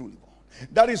 that you are truly born.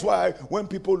 That is why when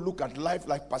people look at life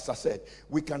like Pastor said,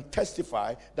 we can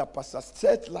testify that Pastor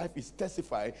said's life is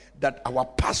testifying that our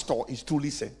pastor is truly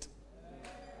sent.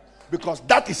 Because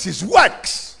that is his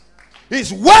works.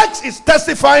 His works is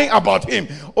testifying about him.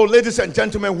 Oh, ladies and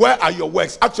gentlemen, where are your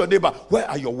works? Ask your neighbor, where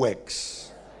are your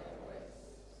works?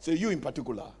 Say, you in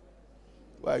particular,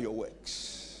 where are your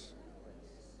works?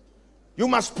 You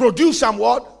must produce some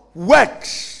what?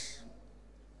 Works.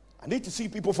 I need to see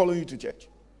people following you to church.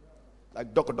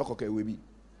 Like Doko Kewebi.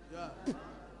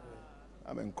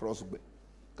 Come and cross it.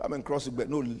 Come and cross it.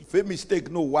 No mistake,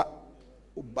 no what.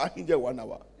 1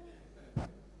 hour.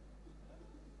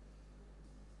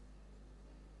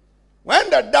 When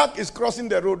the duck is crossing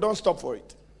the road, don't stop for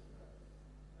it.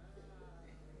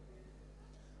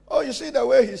 Oh, you see the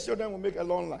way his children will make a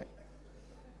long line.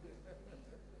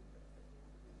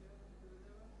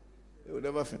 They will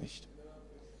never finish.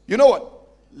 You know what?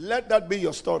 Let that be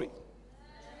your story.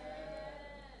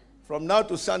 From now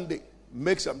to Sunday,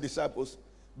 make some disciples.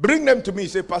 Bring them to me.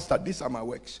 Say, Pastor, these are my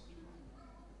works.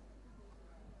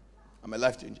 I'm a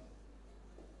life changer.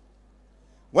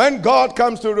 When God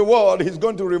comes to reward, he's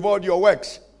going to reward your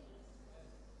works.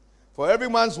 For every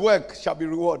man's work shall be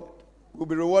rewarded. Will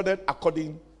be rewarded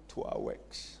according to our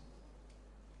works.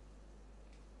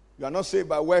 You are not saved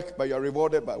by work, but you are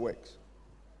rewarded by works.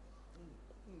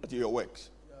 That's your works.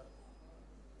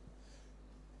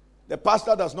 The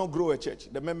pastor does not grow a church.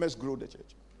 The members grow the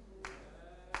church.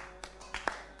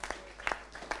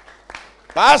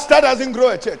 Pastor doesn't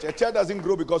grow a church. A church doesn't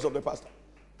grow because of the pastor.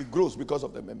 It grows because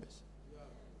of the members.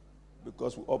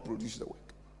 Because we all produce the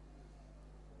work.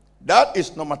 That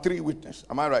is number 3 witness.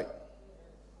 Am I right?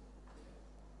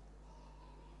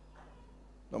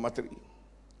 Number 3.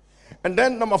 And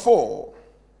then number 4,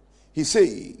 he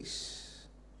says,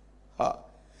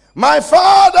 my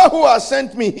Father who has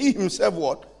sent me, he himself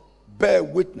what? Bear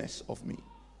witness of me.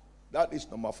 That is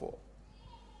number 4.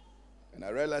 And I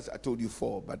realize I told you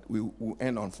 4, but we will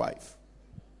end on 5.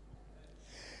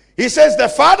 He says, the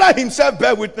Father himself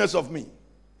bear witness of me.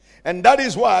 And that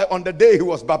is why on the day he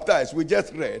was baptized, we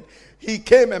just read, he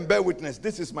came and bare witness,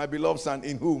 this is my beloved son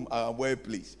in whom I am well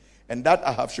pleased. And that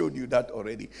I have showed you that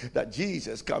already. That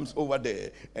Jesus comes over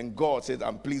there and God says,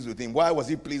 I'm pleased with him. Why was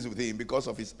he pleased with him? Because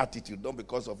of his attitude, not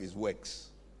because of his works.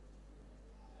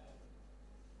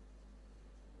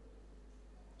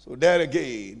 So there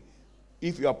again,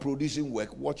 if you are producing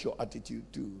work, watch your attitude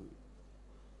too.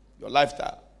 Your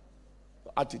lifestyle,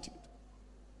 your attitude.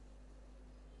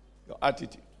 Your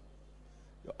attitude.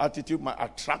 Your attitude might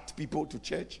attract people to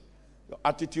church. Your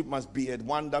attitude must be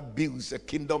one that builds a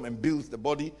kingdom and builds the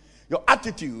body. Your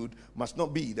attitude must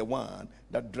not be the one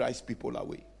that drives people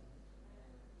away.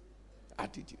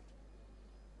 Attitude.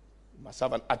 You must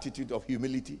have an attitude of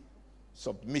humility,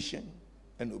 submission,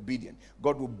 and obedience.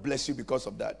 God will bless you because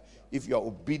of that. If you are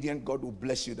obedient, God will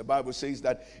bless you. The Bible says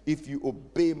that if you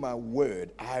obey my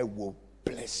word, I will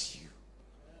bless you.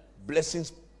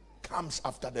 Blessings comes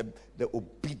after the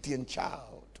obedient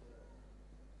child.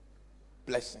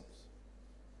 Blessings.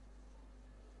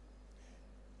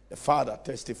 The Father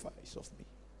testifies of me.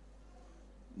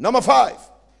 Number 5.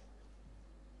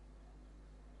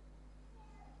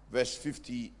 Verse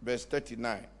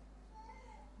 39.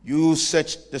 You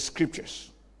search the scriptures,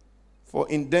 for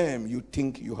in them you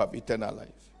think you have eternal life.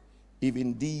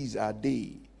 Even these are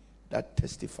they that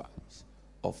testifies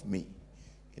of me.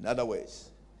 In other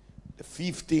words, the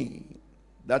 5th thing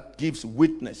that gives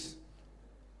witness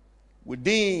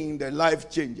within the life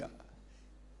changer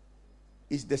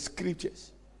is the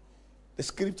scriptures. The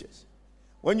scriptures.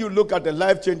 When you look at the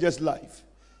life changer's life,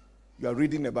 you are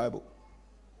reading the Bible.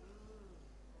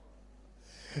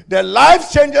 The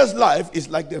life changer's life is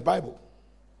like the Bible.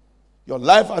 Your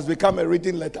life has become a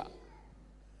written letter.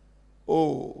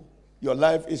 Oh, your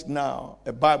life is now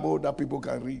a Bible that people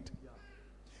can read.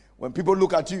 When people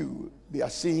look at you, they are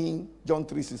seeing John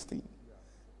 3:16.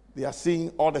 They are seeing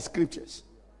all the scriptures.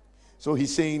 So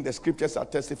he's saying the scriptures are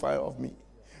testifying of me.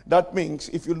 That means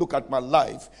if you look at my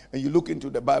life and you look into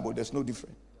the Bible, there's no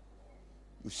difference.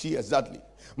 You see exactly.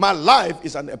 My life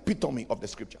is an epitome of the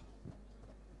scripture.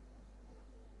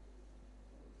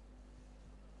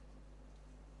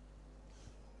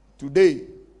 Today,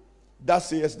 that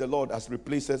says the Lord has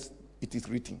replaced it is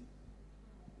written.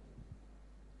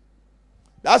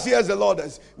 That says the Lord.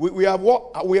 We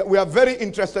are very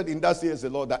interested in that says the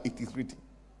Lord that it is written.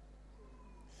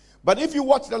 But if you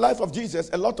watch the life of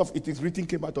Jesus, a lot of it is written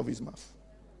came out of his mouth.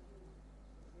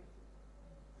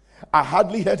 I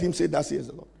hardly heard him say that says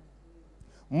the Lord.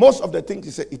 Most of the things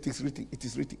he said, it is written, it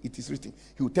is written, it is written.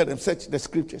 He will tell them, search the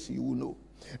scriptures, you will know.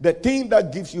 The thing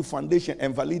that gives you foundation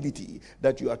and validity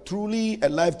that you are truly a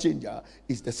life changer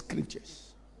is the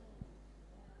scriptures.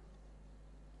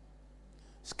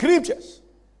 Scriptures.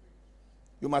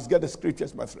 You must get the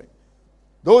scriptures, my friend.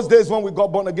 Those days when we got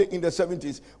born again in the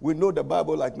 70s, we know the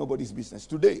Bible like nobody's business.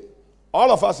 Today,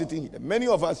 all of us sitting here, many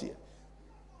of us here,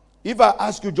 if I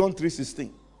ask you John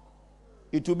 3:16,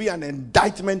 it will be an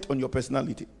indictment on your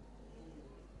personality.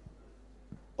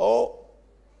 Or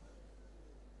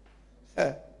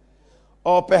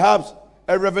perhaps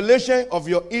a revelation of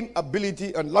your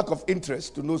inability and lack of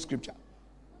interest to know scripture.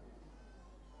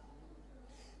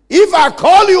 If I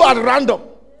call you at random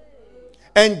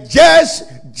and just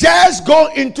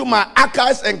go into my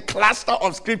archives and cluster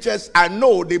of scriptures I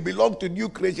know they belong to new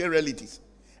creation realities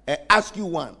and ask you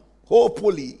one,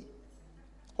 hopefully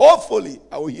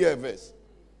I will hear a verse.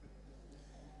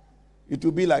 It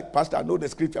will be like, Pastor, I know the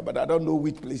scripture, but I don't know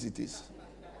which place it is.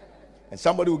 And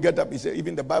somebody will get up and say,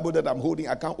 even the Bible that I'm holding,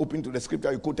 I can't open to the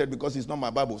scripture you quoted because it's not my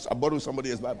Bible. So I borrowed somebody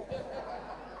else's Bible.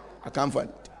 I can't find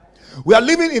it. We are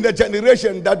living in a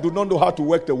generation that do not know how to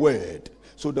work the word.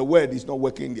 So the word is not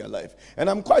working in their life. And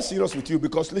I'm quite serious with you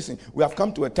because, listen, we have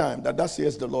come to a time that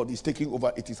says the Lord is taking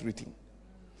over, it is written.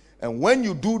 And when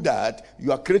you do that,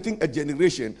 you are creating a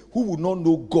generation who will not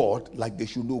know God like they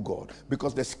should know God.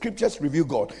 Because the scriptures reveal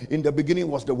God. In the beginning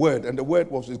was the Word, and the Word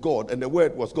was with God, and the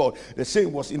Word was God. The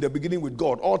same was in the beginning with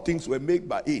God. All things were made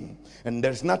by Him. And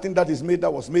there's nothing that is made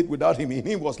that was made without Him. In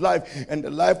Him was life, and the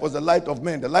life was the light of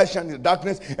men. The light shined in the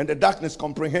darkness, and the darkness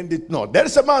comprehended not. There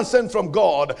is a man sent from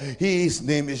God. His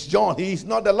name is John. He is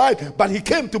not the light, but he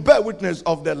came to bear witness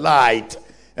of the light.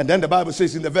 And then the Bible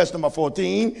says in the verse number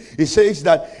 14, it says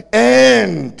that,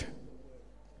 and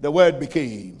the word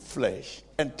became flesh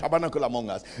and tabernacle among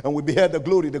us. And we beheld the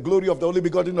glory of the only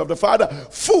begotten of the Father,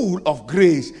 full of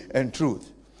grace and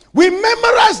truth. We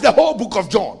memorized the whole book of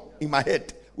John in my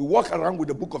head. We walk around with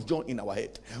the book of John in our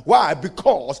head. Why?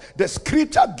 Because the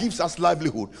scripture gives us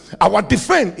livelihood. Our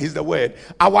defense is the word.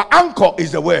 Our anchor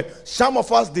is the word. Some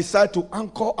of us decide to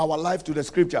anchor our life to the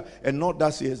scripture and not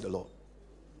that says the Lord.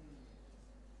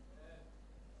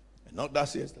 Not that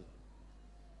says the Lord.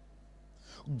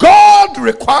 God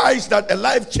requires that a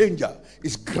life changer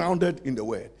is grounded in the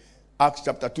word. Acts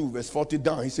chapter 2 verse 40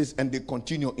 down, he says, and they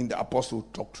continue in the apostle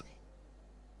doctrine.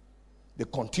 They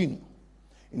continue.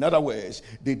 In other words,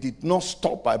 they did not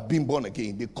stop by being born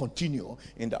again. They continue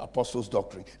in the apostles'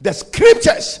 doctrine. The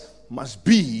scriptures must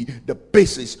be the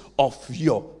basis of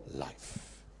your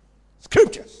life.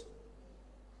 Scriptures.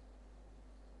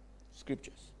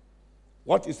 Scriptures.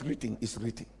 What is written is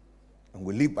written. And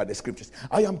we live by the scriptures.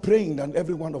 I am praying that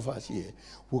every one of us here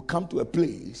will come to a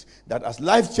place that as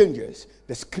life changes,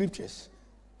 the scriptures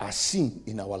are seen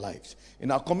in our lives.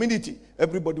 In our community,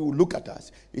 everybody will look at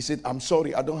us. He said, I'm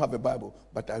sorry, I don't have a Bible,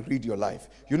 but I read your life.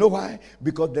 You know why?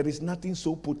 Because there is nothing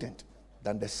so potent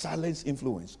than the silent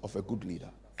influence of a good leader.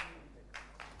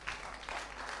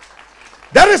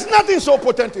 There is nothing so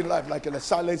potent in life like the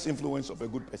silent influence of a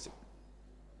good person.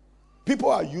 People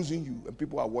are using you and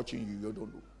people are watching you. You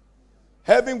don't know.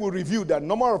 Heaven will reveal the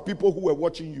number of people who were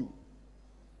watching you,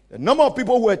 the number of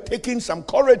people who are taking some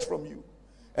courage from you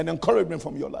and encouragement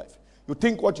from your life. You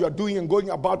think what you are doing and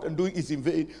going about and doing is in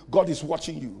vain. God is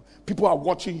watching you. People are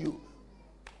watching you.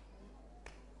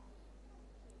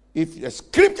 If the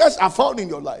scriptures are found in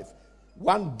your life,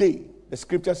 one day the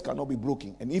scriptures cannot be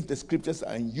broken. And if the scriptures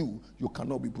are in you, you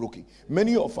cannot be broken.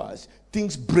 Many of us,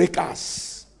 things break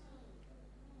us.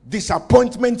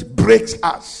 Disappointment breaks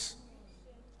us.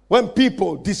 When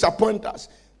people disappoint us,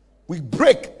 we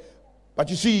break. But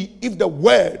you see, if the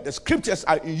word, the scriptures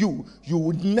are in you, you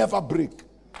would never break.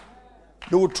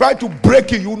 They will try to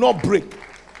break you, you will not break.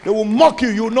 They will mock you,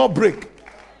 you will not break.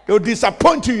 They will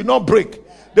disappoint you, you will not break.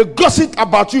 They gossip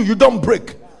about you, you don't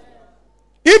break.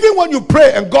 Even when you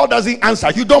pray and God doesn't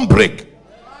answer, you don't break.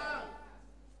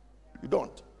 You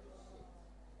don't.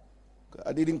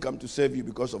 I didn't come to serve you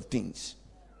because of things.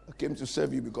 I came to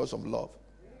serve you because of love.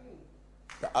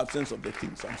 The absence of the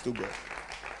things, I'm still God.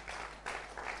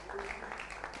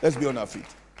 Let's be on our feet.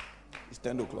 It's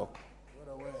 10 o'clock.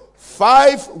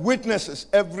 5 witnesses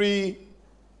every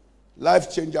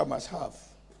life changer must have.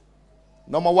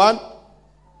 Number 1,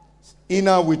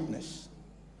 inner witness.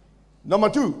 Number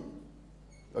 2,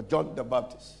 your John the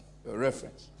Baptist, your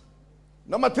reference.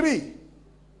 Number 3,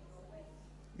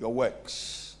 your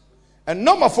works. And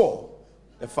number 4,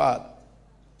 the Father.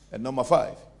 And number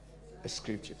 5, the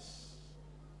scriptures.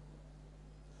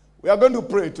 We are going to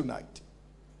pray tonight.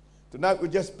 Tonight we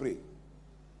just pray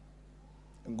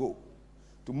and go.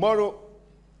 Tomorrow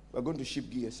we're going to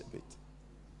shift gears a bit.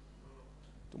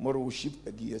 Tomorrow we'll shift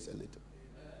the gears a little.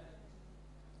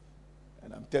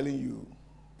 And I'm telling you,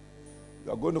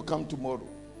 you are going to come tomorrow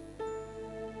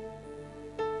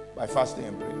by fasting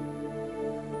and praying.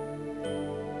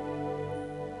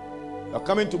 You are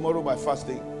coming tomorrow by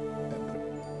fasting and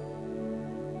praying.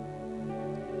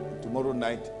 Tomorrow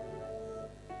night,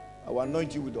 I will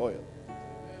anoint you with oil.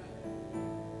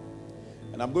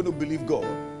 And I'm going to believe God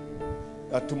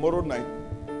that tomorrow night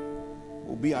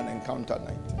will be an encounter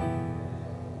night.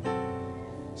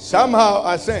 Somehow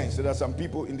I sense that there are some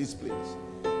people in this place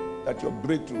that your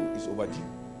breakthrough is overdue.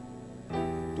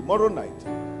 Tomorrow night,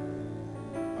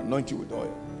 anoint you with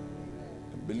oil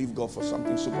and believe God for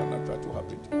something supernatural to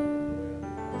happen to you.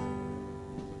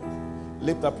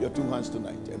 Lift up your 2 hands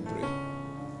tonight and pray.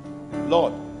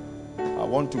 Lord, I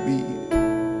want to be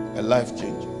a life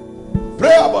changer.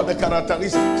 Pray about the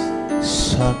characteristics.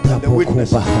 The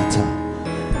witness.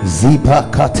 Zipa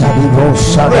katalibo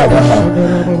shadabaha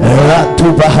Ratu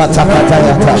bahata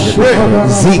katayata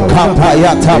Zika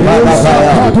payata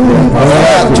balabaya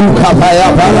Ratu kapaya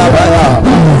balabaya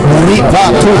Ripa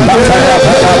tu kataya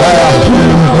balabaya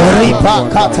Ripa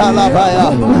katalabaya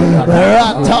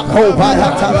Rata kopaya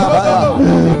talabaya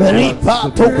Ripa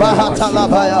tu bahata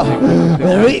labaya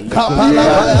Rika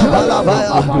balabaya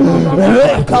balabaya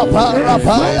Rika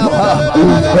balabaya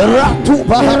Ratu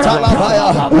bahata labaya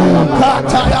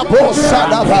Kata ya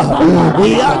bosadaba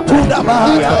ya tudaba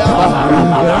ya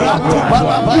ratu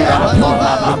balabaya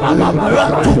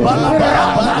ratu balabaya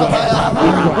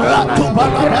ratu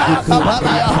balabaya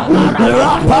kabalaya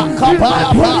rapa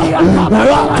kabaya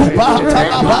ratu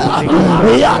batalabaya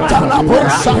ya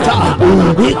talabosata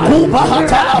ikuba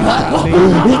talabaya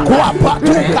ikuapa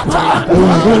tukata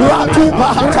ratu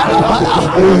batalabaya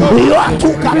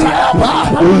ratu katalaba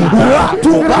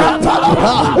ratu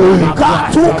batalaba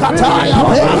katu kataya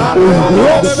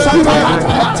Rosata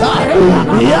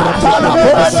Yatana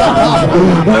Bosata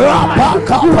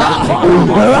Rapakapa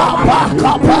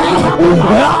Rapakapa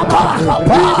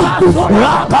Rapakapa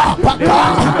Rapapaka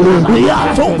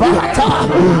Yatubata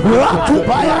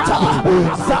Ratubayata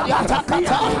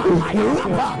Zayatakata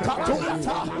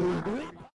Rapakatuyata